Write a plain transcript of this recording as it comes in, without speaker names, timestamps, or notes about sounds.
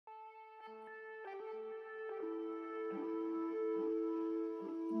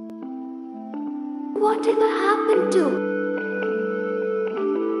Whatever happened to?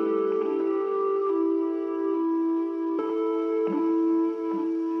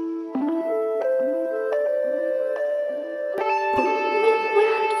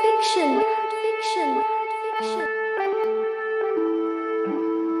 Weird fiction.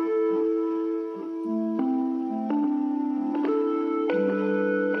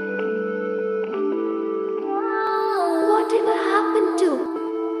 Whatever happened to?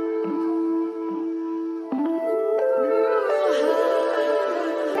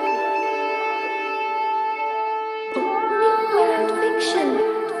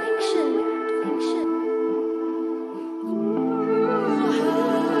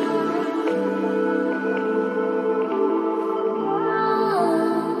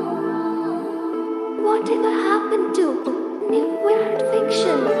 Whatever happened to weird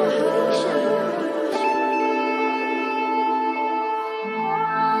fiction?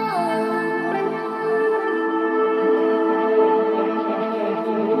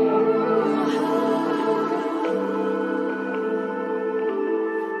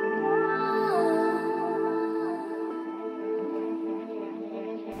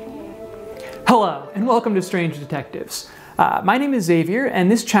 Hello, and welcome to Strange Detectives. My name is Xavier,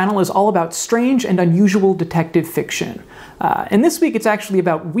 and this channel is all about strange and unusual detective fiction. And this week it's actually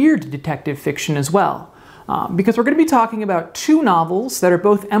about weird detective fiction as well, because we're going to be talking about two novels that are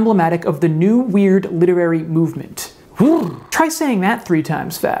both emblematic of the new weird literary movement. Try saying that 3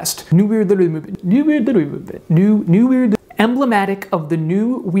 times fast. New weird literary movement. New weird literary movement. New weird. Emblematic of the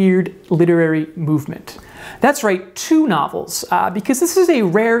new weird literary movement. That's right, 2 novels, because this is a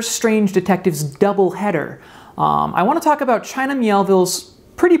rare Strange Detectives double-header. I want to talk about China Miéville's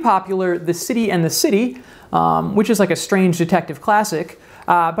pretty popular The City and the City, which is like a Strange Detective classic,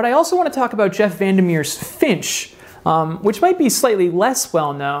 but I also want to talk about Jeff VanderMeer's Finch, which might be slightly less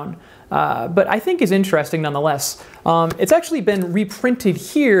well-known, but I think is interesting nonetheless. It's actually been reprinted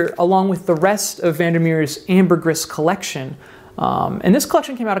here along with the rest of VanderMeer's Ambergris collection. And this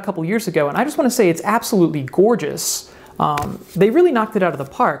collection came out a couple years ago, and I just want to say it's absolutely gorgeous. They really knocked it out of the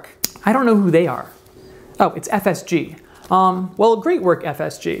park. I don't know who they are. Oh, it's FSG. Well, great work,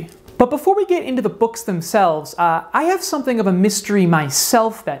 FSG. But before we get into the books themselves, I have something of a mystery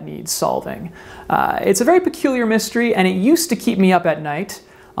myself that needs solving. It's a very peculiar mystery, and it used to keep me up at night.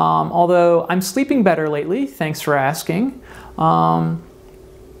 Although I'm sleeping better lately, thanks for asking. But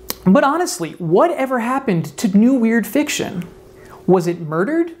honestly, whatever happened to new weird fiction? Was it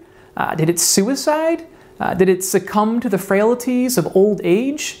murdered? Did it suicide? Did it succumb to the frailties of old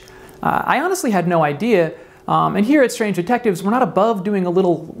age? I honestly had no idea. And here at Strange Detectives, we're not above doing a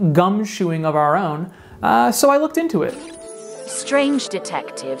little gumshoeing of our own, so I looked into it. Strange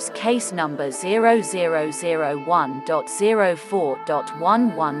Detectives, case number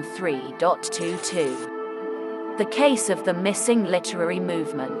 0001.04.113.22. The case of the missing literary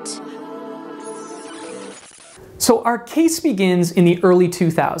movement. So our case begins in the early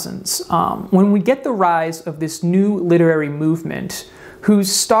 2000s, when we get the rise of this new literary movement,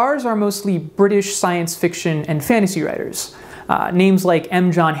 whose stars are mostly British science fiction and fantasy writers. Names like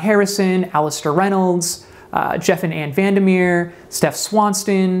M. John Harrison, Alistair Reynolds, Jeff and Anne VanderMeer, Steph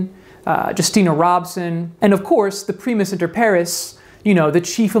Swanston, Justina Robson, and of course the primus inter pares, you know, the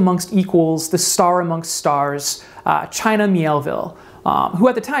chief amongst equals, the star amongst stars, China Miéville, who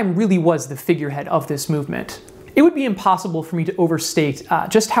at the time really was the figurehead of this movement. It would be impossible for me to overstate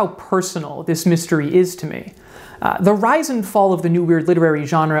just how personal this mystery is to me. The rise and fall of the new weird literary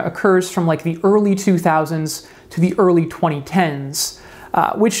genre occurs from like the early 2000s to the early 2010s,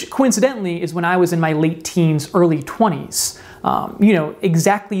 which coincidentally is when I was in my late teens, early 20s. You know,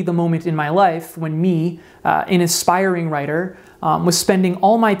 exactly the moment in my life when me, an aspiring writer, was spending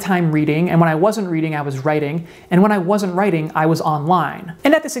all my time reading, and when I wasn't reading, I was writing, and when I wasn't writing, I was online.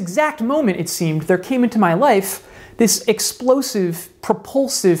 And at this exact moment, it seemed, there came into my life this explosive,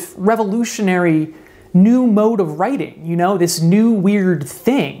 propulsive, revolutionary new mode of writing, you know, this new weird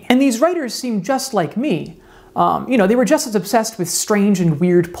thing. And these writers seemed just like me. You know, they were just as obsessed with strange and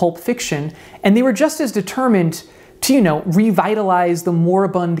weird pulp fiction, and they were just as determined to, you know, revitalize the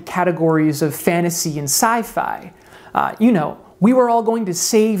moribund categories of fantasy and sci-fi. You know, we were all going to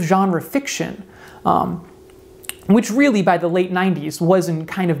save genre fiction, which really by the late 90s was in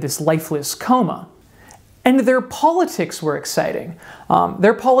kind of this lifeless coma. And their politics were exciting.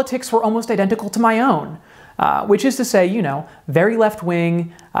 Their politics were almost identical to my own, which is to say, you know, very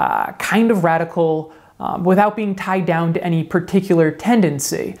left-wing, kind of radical, without being tied down to any particular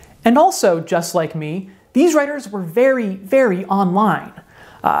tendency. And also, just like me, these writers were very, very online.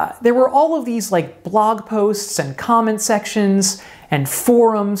 There were all of these like blog posts and comment sections and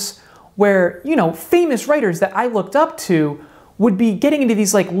forums where, famous writers that I looked up to would be getting into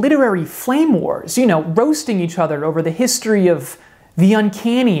these like literary flame wars, roasting each other over the history of the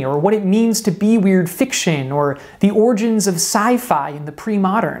uncanny, or what it means to be weird fiction, or the origins of sci-fi in the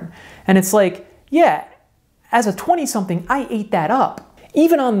pre-modern. And it's like, yeah, as a 20-something, I ate that up.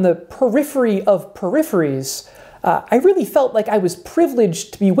 Even on the periphery of peripheries, I really felt like I was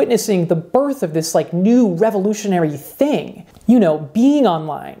privileged to be witnessing the birth of this like new revolutionary thing. Being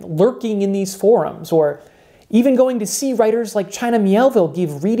online, lurking in these forums, or even going to see writers like China Miéville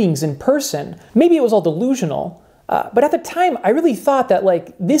give readings in person. Maybe it was all delusional, but at the time I really thought that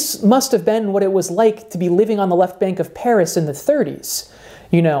like this must have been what it was like to be living on the left bank of Paris in the 30s,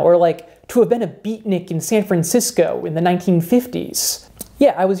 or like to have been a beatnik in San Francisco in the 1950s.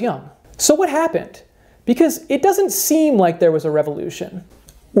 Yeah, I was young. So what happened? Because it doesn't seem like there was a revolution.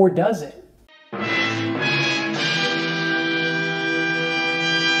 Or does it?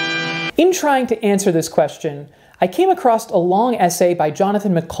 In trying to answer this question, I came across a long essay by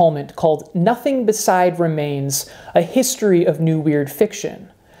Jonathan McCalmont called Nothing Beside Remains, A History of New Weird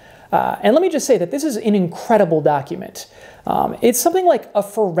Fiction. And let me just say that this is an incredible document. It's something like a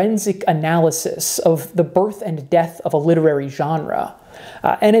forensic analysis of the birth and death of a literary genre.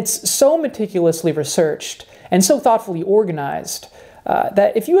 And it's so meticulously researched and so thoughtfully organized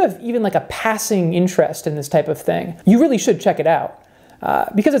that if you have even like a passing interest in this type of thing, you really should check it out.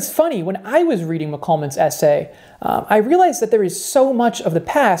 Because it's funny, when I was reading McCalmont's essay, I realized that there is so much of the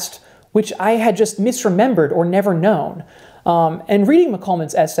past which I had just misremembered or never known. And reading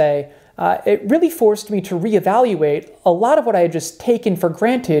McCalmont's essay, it really forced me to reevaluate a lot of what I had just taken for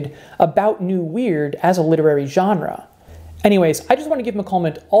granted about New Weird as a literary genre. Anyways, I just want to give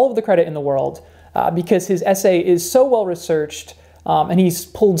McCalmont all of the credit in the world because his essay is so well researched and he's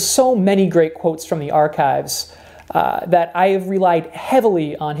pulled so many great quotes from the archives that I have relied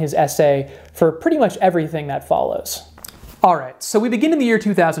heavily on his essay for pretty much everything that follows. All right, so we begin in the year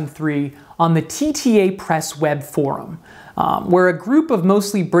 2003 on the TTA Press web forum, where a group of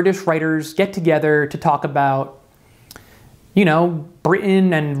mostly British writers get together to talk about,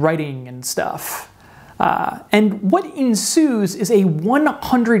 Britain and writing and stuff. And what ensues is a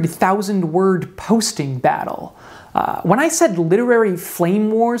 100,000 word posting battle. When I said literary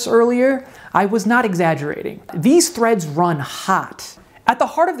flame wars earlier, I was not exaggerating. These threads run hot. At the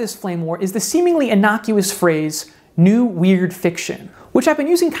heart of this flame war is the seemingly innocuous phrase, new weird fiction, which I've been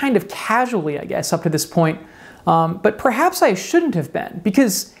using kind of casually, I guess, up to this point, but perhaps I shouldn't have been,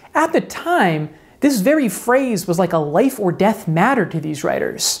 because at the time, this very phrase was like a life or death matter to these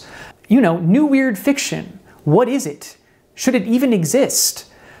writers. New weird fiction, what is it? Should it even exist?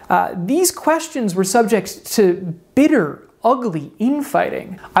 These questions were subject to bitter, ugly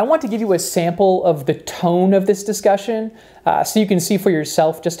infighting. I want to give you a sample of the tone of this discussion so you can see for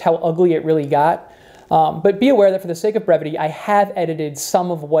yourself just how ugly it really got. But be aware that for the sake of brevity, I have edited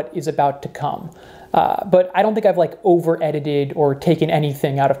some of what is about to come. But I don't think I've over-edited or taken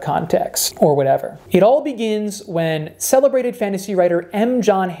anything out of context or whatever. It all begins when celebrated fantasy writer M.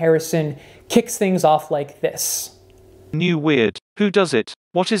 John Harrison kicks things off like this. New weird. Who does it?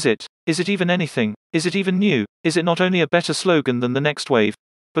 What is it? Is it even anything? Is it even new? Is it not only a better slogan than the next wave,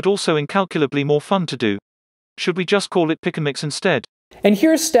 but also incalculably more fun to do? Should we just call it pick and mix instead? And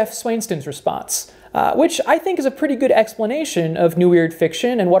here's Steph Swainston's response, which I think is a pretty good explanation of new weird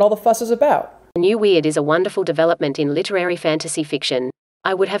fiction and what all the fuss is about. New weird is a wonderful development in literary fantasy fiction.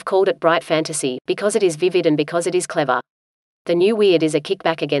 I would have called it bright fantasy, because it is vivid and because it is clever. The new weird is a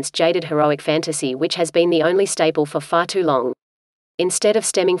kickback against jaded heroic fantasy, which has been the only staple for far too long. Instead of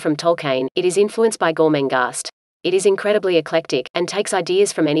stemming from Tolkien, it is influenced by Gormenghast. It is incredibly eclectic, and takes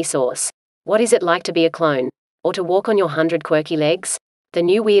ideas from any source. What is it like to be a clone? Or to walk on your 100 quirky legs? The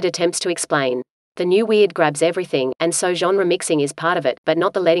new weird attempts to explain. The new weird grabs everything, and so genre mixing is part of it, but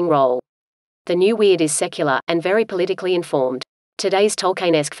not the letting roll. The new weird is secular, and very politically informed. Today's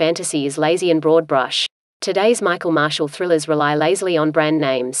Tolkien-esque fantasy is lazy and broad brush. Today's Michael Marshall thrillers rely lazily on brand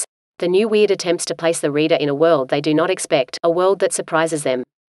names. The new weird attempts to place the reader in a world they do not expect, a world that surprises them.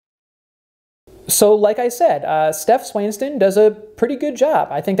 So, like I said, Steph Swainston does a pretty good job.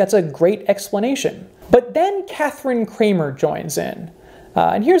 I think that's a great explanation. But then Catherine Kramer joins in,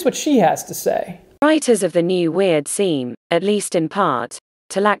 and here's what she has to say. Writers of the new weird seem, at least in part,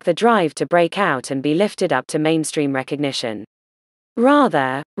 to lack the drive to break out and be lifted up to mainstream recognition.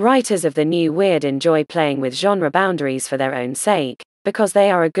 Rather, writers of the new weird enjoy playing with genre boundaries for their own sake, because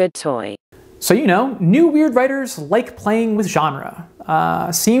they are a good toy. So, new weird writers like playing with genre.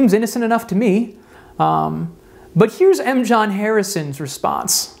 Seems innocent enough to me. But here's M. John Harrison's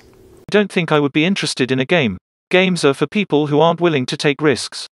response. I don't think I would be interested in a game. Games are for people who aren't willing to take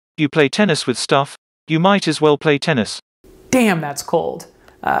risks. You play tennis with stuff, you might as well play tennis. Damn, that's cold.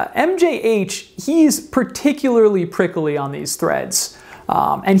 MJH, he's particularly prickly on these threads,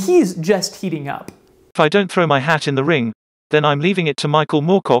 and he's just heating up. If I don't throw my hat in the ring, then I'm leaving it to Michael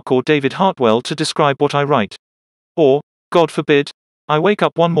Moorcock or David Hartwell to describe what I write. Or, God forbid, I wake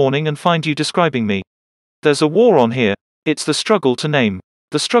up one morning and find you describing me. There's a war on here. It's the struggle to name.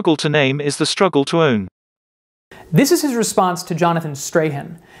 The struggle to name is the struggle to own. This is his response to Jonathan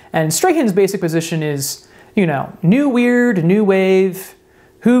Strahan. And Strahan's basic position is, you know, new weird, new wave.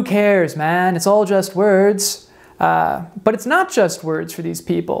 Who cares, man? It's all just words. But it's not just words for these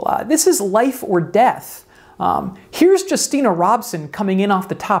people. This is life or death. Here's Justina Robson coming in off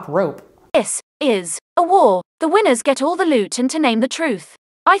the top rope. This is a war. The winners get all the loot, and to name the truth,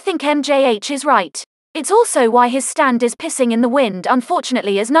 I think MJH is right. It's also why his stand is pissing in the wind,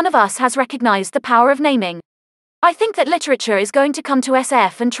 unfortunately, as none of us has recognized the power of naming. I think that literature is going to come to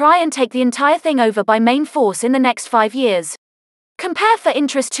SF and try and take the entire thing over by main force in the next 5 years. Compare for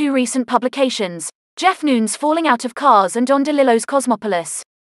interest two recent publications, Jeff Noon's Falling Out of Cars and Don DeLillo's Cosmopolis.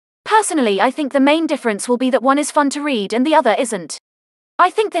 Personally, I think the main difference will be that one is fun to read and the other isn't.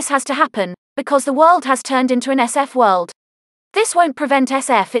 I think this has to happen, because the world has turned into an SF world. This won't prevent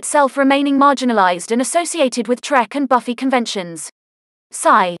SF itself remaining marginalized and associated with Trek and Buffy conventions.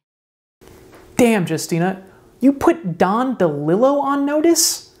 Sigh. Damn, Justina, you put Don DeLillo on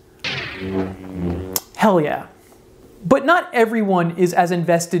notice? Hell yeah. But not everyone is as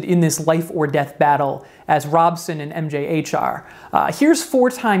invested in this life or death battle as Robson and MJH are. Here's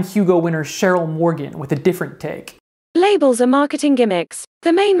four-time Hugo winner Cheryl Morgan with a different take. Labels are marketing gimmicks.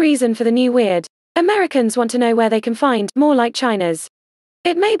 The main reason for the new weird. Americans want to know where they can find more like China's.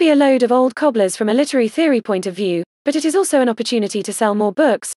 It may be a load of old cobblers from a literary theory point of view, but it is also an opportunity to sell more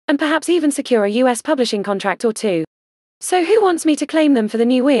books, and perhaps even secure a US publishing contract or two. So who wants me to claim them for the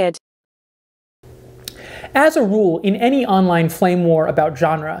new weird? As a rule, in any online flame war about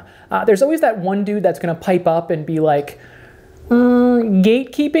genre, there's always that one dude that's going to pipe up and be like,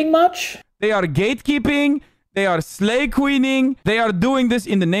 gatekeeping much? They are gatekeeping, they are slay queening, they are doing this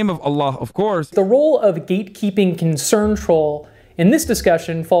in the name of Allah, of course. The role of gatekeeping concern troll in this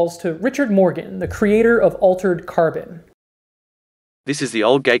discussion falls to Richard Morgan, the creator of Altered Carbon. This is the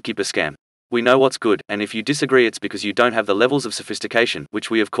old gatekeeper scam. We know what's good, and if you disagree, it's because you don't have the levels of sophistication, which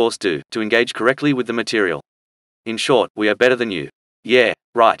we of course do, to engage correctly with the material. In short, we are better than you. Yeah,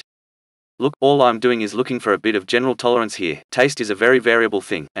 right. Look, all I'm doing is looking for a bit of general tolerance here. Taste is a very variable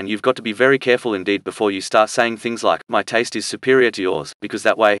thing, and you've got to be very careful indeed before you start saying things like, my taste is superior to yours, because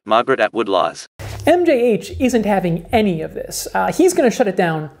that way, Margaret Atwood lies. MJH isn't having any of this. He's going to shut it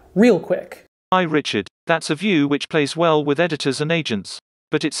down real quick. Hi Richard, that's a view which plays well with editors and agents.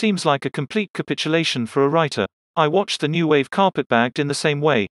 But it seems like a complete capitulation for a writer. I watched the new wave carpetbagged in the same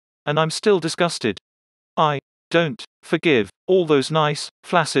way, and I'm still disgusted. I don't forgive all those nice,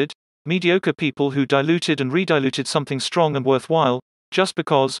 flaccid, mediocre people who diluted and rediluted something strong and worthwhile, just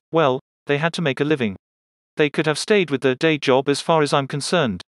because, well, they had to make a living. They could have stayed with their day job as far as I'm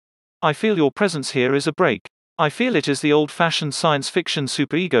concerned. I feel your presence here is a break. I feel it is the old-fashioned science fiction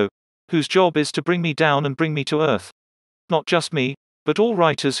superego, whose job is to bring me down and bring me to earth. Not just me, but all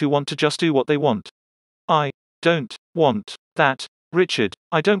writers who want to just do what they want. I don't want that, Richard.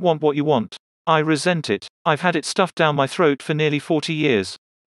 I don't want what you want. I resent it. I've had it stuffed down my throat for nearly 40 years.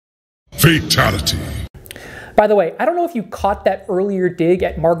 Fatality. By the way, I don't know if you caught that earlier dig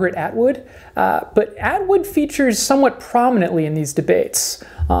at Margaret Atwood, but Atwood features somewhat prominently in these debates.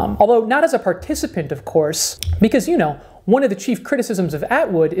 Although not as a participant, of course, because, you know, one of the chief criticisms of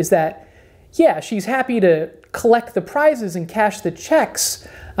Atwood is that, yeah, she's happy to collect the prizes and cash the checks,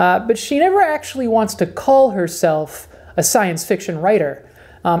 but she never actually wants to call herself a science fiction writer.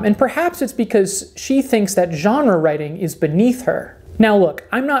 And perhaps it's because she thinks that genre writing is beneath her. Now look,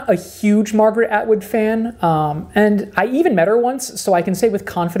 I'm not a huge Margaret Atwood fan, and I even met her once, so I can say with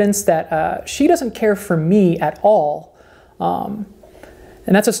confidence that she doesn't care for me at all.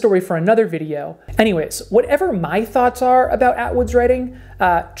 And that's a story for another video. Anyways, whatever my thoughts are about Atwood's writing,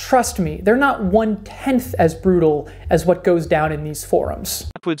 trust me, they're not 1/10 as brutal as what goes down in these forums.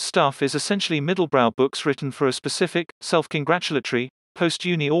 Atwood's stuff is essentially middlebrow books written for a specific, self-congratulatory,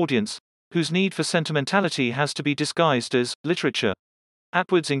 post-uni audience, whose need for sentimentality has to be disguised as literature.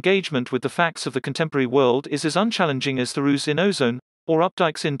 Atwood's engagement with the facts of the contemporary world is as unchallenging as Theroux's in Ozone, or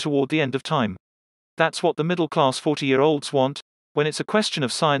Updike's in Toward the End of Time. That's what the middle-class 40-year-olds want, when it's a question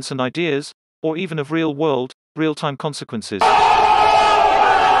of science and ideas, or even of real-world, real-time consequences.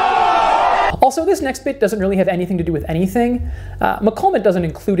 Also, this next bit doesn't really have anything to do with anything. McColman doesn't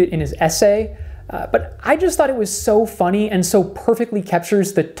include it in his essay, but I just thought it was so funny and so perfectly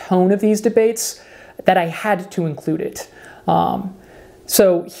captures the tone of these debates that I had to include it.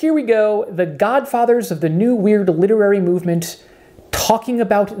 So here we go, the godfathers of the new weird literary movement talking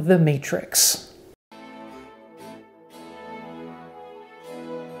about The Matrix.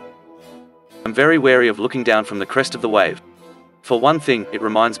 I'm very wary of looking down from the crest of the wave. For one thing, it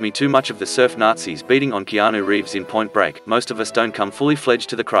reminds me too much of the surf Nazis beating on Keanu Reeves in Point Break. Most of us don't come fully fledged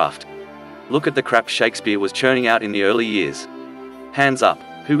to the craft. Look at the crap Shakespeare was churning out in the early years. Hands up,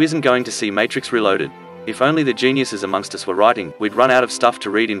 who isn't going to see Matrix Reloaded? If only the geniuses amongst us were writing, we'd run out of stuff to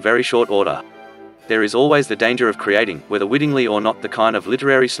read in very short order. There is always the danger of creating, whether wittingly or not, the kind of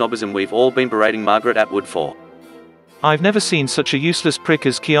literary snobism we've all been berating Margaret Atwood for. I've never seen such a useless prick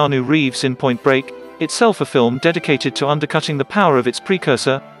as Keanu Reeves in Point Break, itself a film dedicated to undercutting the power of its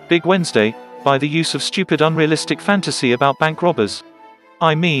precursor, Big Wednesday, by the use of stupid unrealistic fantasy about bank robbers.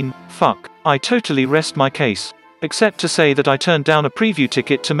 I mean, fuck. I totally rest my case. Except to say that I turned down a preview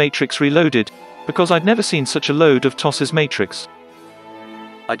ticket to Matrix Reloaded, because I'd never seen such a load of tosses Matrix.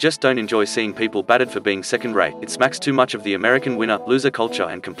 I just don't enjoy seeing people battered for being second-rate. It smacks too much of the American winner-loser culture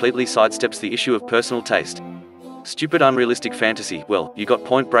and completely sidesteps the issue of personal taste. Stupid unrealistic fantasy, well, you got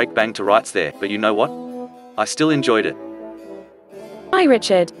Point Break banged to rights there, but you know what? I still enjoyed it. Hi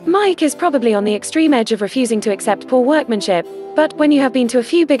Richard. Mike is probably on the extreme edge of refusing to accept poor workmanship, but when you have been to a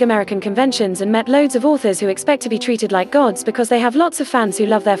few big American conventions and met loads of authors who expect to be treated like gods because they have lots of fans who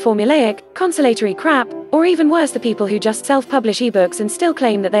love their formulaic, consolatory crap, or even worse, the people who just self-publish ebooks and still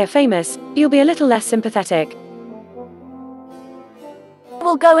claim that they are famous, you'll be a little less sympathetic.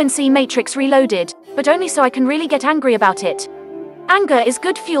 We'll go and see Matrix Reloaded, but only so I can really get angry about it. Anger is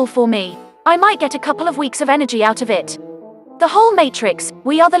good fuel for me. I might get a couple of weeks of energy out of it. The whole Matrix,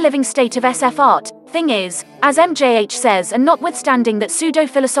 we are the living state of SF art, thing is, as MJH says, and notwithstanding that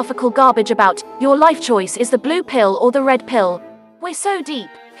pseudo-philosophical garbage about your life choice is the blue pill or the red pill, we're so deep,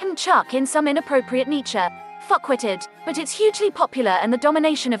 can chuck in some inappropriate Nietzsche, fuckwitted, but it's hugely popular, and the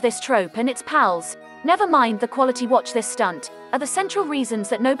domination of this trope and its pals, never mind the quality watch this stunt, are the central reasons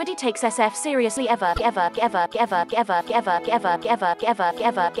that nobody takes SF seriously ever. To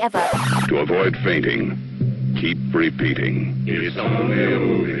avoid fainting, keep repeating. It's only a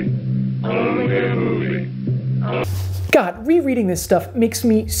movie. Only a movie. God, rereading this stuff makes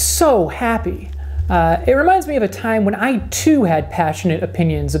me so happy. It reminds me of a time when I too had passionate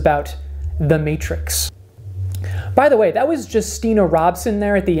opinions about The Matrix. By the way, that was Justina Robson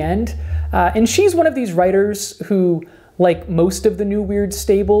there at the end, and she's one of these writers who, like most of the New Weird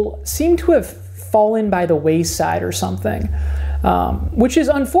stable, seem to have fallen by the wayside or something. Which is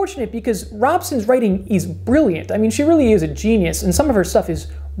unfortunate because Robson's writing is brilliant. I mean, she really is a genius, and some of her stuff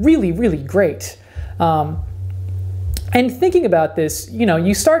is really, really great. And thinking about this, you know,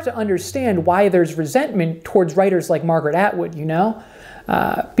 you start to understand why there's resentment towards writers like Margaret Atwood, you know?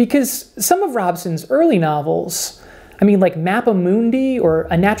 Because some of Robson's early novels, I mean, like Mappa Mundi or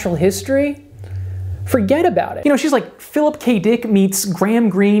A Natural History, forget about it. You know, she's like Philip K. Dick meets Graham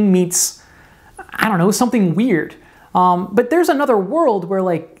Greene meets, I don't know, something weird. But there's another world where,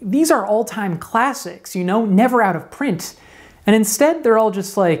 like, these are all-time classics, you know, never out of print. And instead, they're all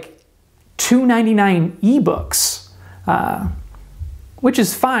just, like, $2.99 ebooks, which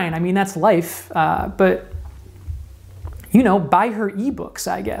is fine. I mean, that's life. But, you know, buy her ebooks,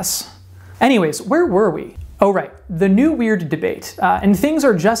 I guess. Anyways, where were we? Oh, right, the New Weird debate. And things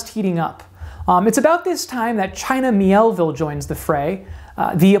are just heating up. It's about this time that China Miéville joins the fray,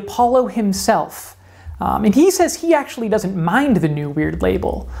 the Apollo himself. And he says he actually doesn't mind the New Weird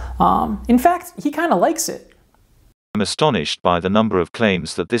label. In fact, he kind of likes it. I'm astonished by the number of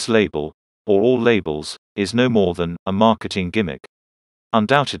claims that this label, or all labels, is no more than a marketing gimmick.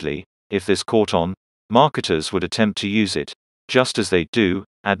 Undoubtedly, if this caught on, marketers would attempt to use it, just as they do,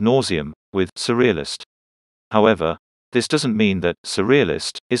 ad nauseum, with surrealist. However, this doesn't mean that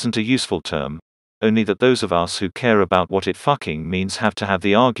surrealist isn't a useful term, only that those of us who care about what it fucking means have to have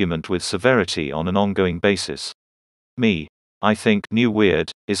the argument with severity on an ongoing basis. I think New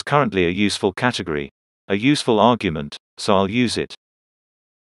Weird is currently a useful category, a useful argument, so I'll use it.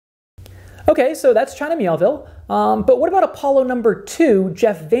 Okay, so that's China Miéville. But what about Apollo number 2,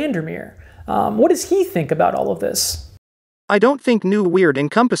 Jeff VanderMeer? What does he think about all of this? I don't think New Weird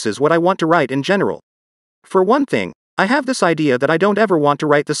encompasses what I want to write in general. For one thing, I have this idea that I don't ever want to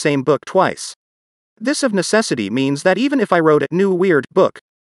write the same book twice. This of necessity means that even if I wrote a New Weird book,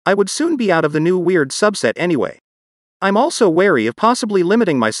 I would soon be out of the New Weird subset anyway. I'm also wary of possibly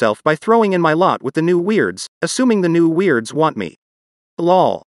limiting myself by throwing in my lot with the New Weirds, assuming the New Weirds want me.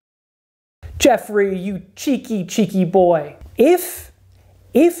 Lol. Jeffrey, you cheeky, cheeky boy. If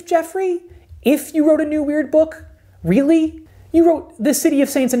Jeffrey, If you wrote a new weird book? Really? You wrote The City of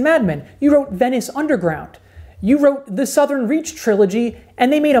Saints and Madmen. You wrote Venice Underground. You wrote the Southern Reach trilogy,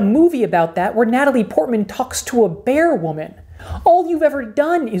 and they made a movie about that where Natalie Portman talks to a bear woman. All you've ever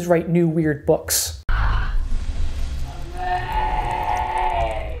done is write new weird books.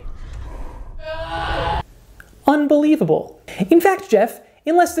 Unbelievable. In fact, Jeff,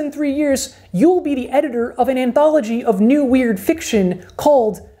 in less than 3 years, you'll be the editor of an anthology of new weird fiction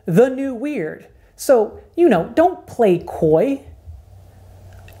called The New Weird. So, don't play coy.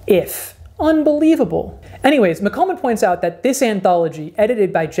 If. Unbelievable. Anyways, McCollum points out that this anthology,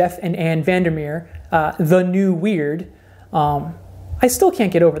 edited by Jeff and Ann VanderMeer, The New Weird, I still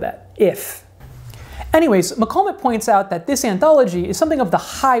can't get over that. If. Anyways, McCollum points out that this anthology is something of the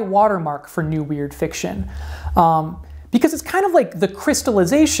high watermark for new weird fiction, because it's kind of like the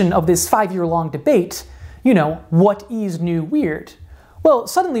crystallization of this 5-year-long debate, what is new weird? Well,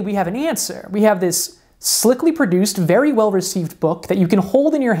 suddenly we have an answer. We have this slickly produced, very well-received book that you can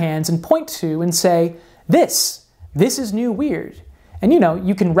hold in your hands and point to and say, this is new weird. And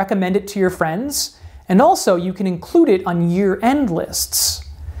you can recommend it to your friends, and also you can include it on year-end lists.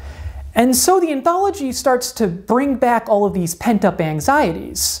 And so the anthology starts to bring back all of these pent-up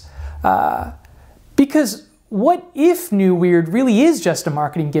anxieties. Because what if new weird really is just a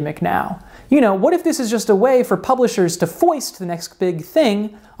marketing gimmick now? What if this is just a way for publishers to foist the next big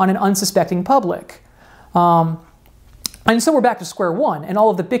thing on an unsuspecting public? And so we're back to square one, and all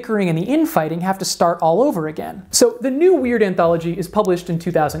of the bickering and the infighting have to start all over again. So the New Weird anthology is published in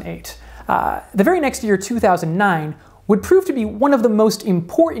 2008. The very next year, 2009, would prove to be one of the most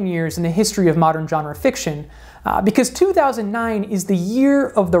important years in the history of modern genre fiction, because 2009 is the year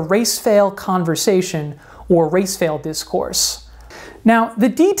of the race-fail conversation, or race-fail discourse. Now, the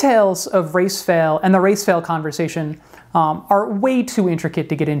details of race-fail and the race-fail conversation are way too intricate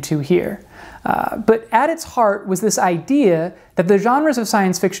to get into here. But at its heart was this idea that the genres of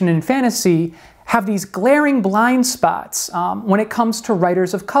science fiction and fantasy have these glaring blind spots when it comes to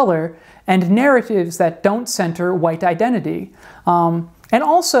writers of color and narratives that don't center white identity, and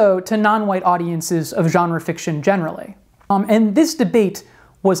also to non-white audiences of genre fiction generally. And this debate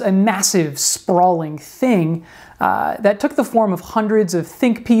was a massive, sprawling thing that took the form of hundreds of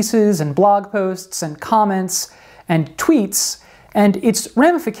think pieces and blog posts and comments and tweets, and its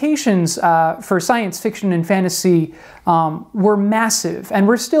ramifications for science fiction and fantasy were massive, and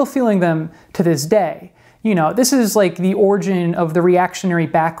we're still feeling them to this day. This is like the origin of the reactionary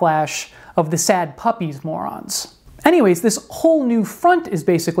backlash of the sad puppies morons. Anyways, this whole new front is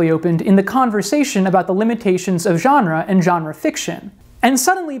basically opened in the conversation about the limitations of genre and genre fiction. And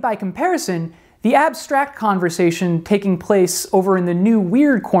suddenly, by comparison, the abstract conversation taking place over in the new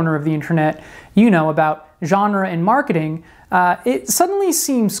weird corner of the internet, about genre and marketing, it suddenly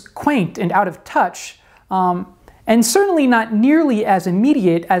seems quaint and out of touch, and certainly not nearly as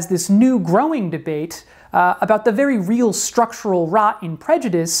immediate as this new growing debate about the very real structural rot in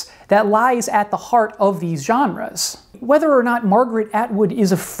prejudice that lies at the heart of these genres. Whether or not Margaret Atwood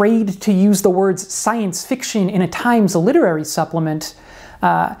is afraid to use the words science fiction in a Times literary supplement,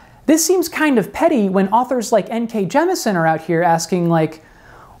 this seems kind of petty when authors like N.K. Jemisin are out here asking, like,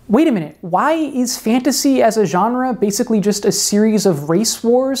 wait a minute, why is fantasy as a genre basically just a series of race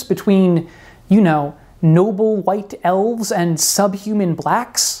wars between, noble white elves and subhuman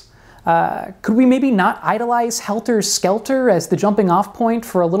blacks? Could we maybe not idolize Helter Skelter as the jumping off point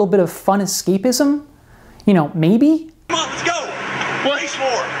for a little bit of fun escapism? Maybe? Come on, let's go! Race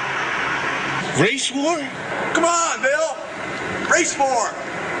war! Race war? Come on, Bill! Race war!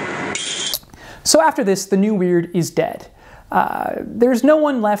 So after this, the new weird is dead. There's no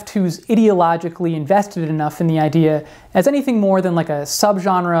one left who's ideologically invested enough in the idea as anything more than like a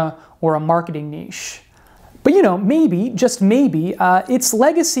subgenre or a marketing niche. But maybe, just maybe, its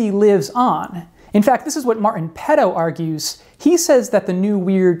legacy lives on. In fact, this is what Martin Peto argues. He says that the new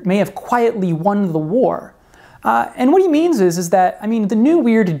weird may have quietly won the war. And what he means is that, the new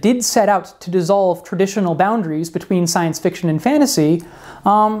weird did set out to dissolve traditional boundaries between science fiction and fantasy,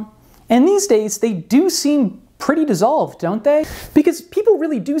 and these days they do seem pretty dissolved, don't they? Because people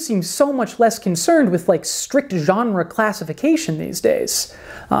really do seem so much less concerned with strict genre classification these days.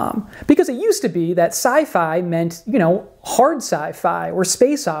 Because it used to be that sci-fi meant, hard sci-fi or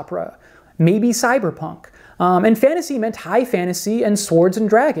space opera, maybe cyberpunk. And fantasy meant high fantasy and swords and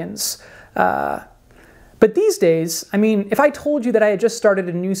dragons. But these days, if I told you that I had just started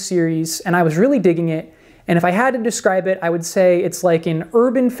a new series and I was really digging it, and if I had to describe it, I would say it's like an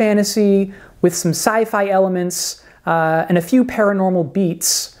urban fantasy with some sci-fi elements and a few paranormal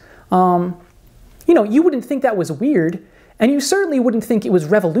beats. You wouldn't think that was weird, and you certainly wouldn't think it was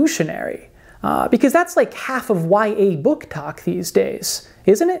revolutionary. Because that's like half of YA book talk these days,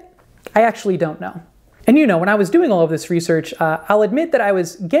 isn't it? I actually don't know. And you know, when I was doing all of this research, I'll admit that I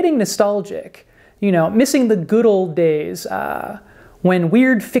was getting nostalgic. You know, missing the good old days when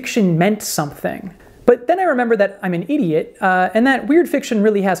weird fiction meant something. But then I remember that I'm an idiot, and that weird fiction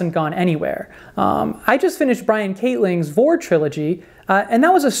really hasn't gone anywhere. I just finished Brian Caitling's Vore trilogy, and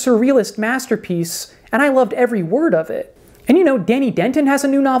that was a surrealist masterpiece, and I loved every word of it. And you know, Danny Denton has a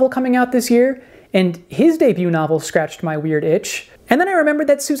new novel coming out this year, and his debut novel scratched my weird itch. And then I remembered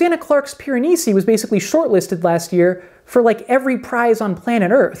that Susanna Clarke's Piranesi was basically shortlisted last year for like every prize on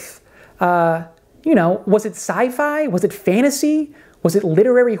planet Earth. You know, was it sci-fi? Was it fantasy? Was it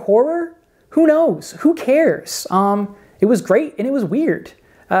literary horror? Who knows? Who cares? It was great and it was weird.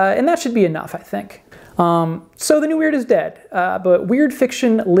 And that should be enough, I think. So the new weird is dead, but weird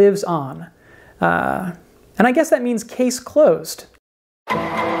fiction lives on. And I guess that means case closed.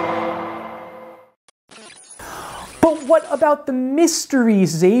 But what about the mysteries,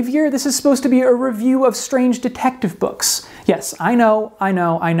 Xavier? This is supposed to be a review of strange detective books. Yes, I know.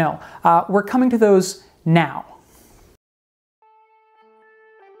 We're coming to those now.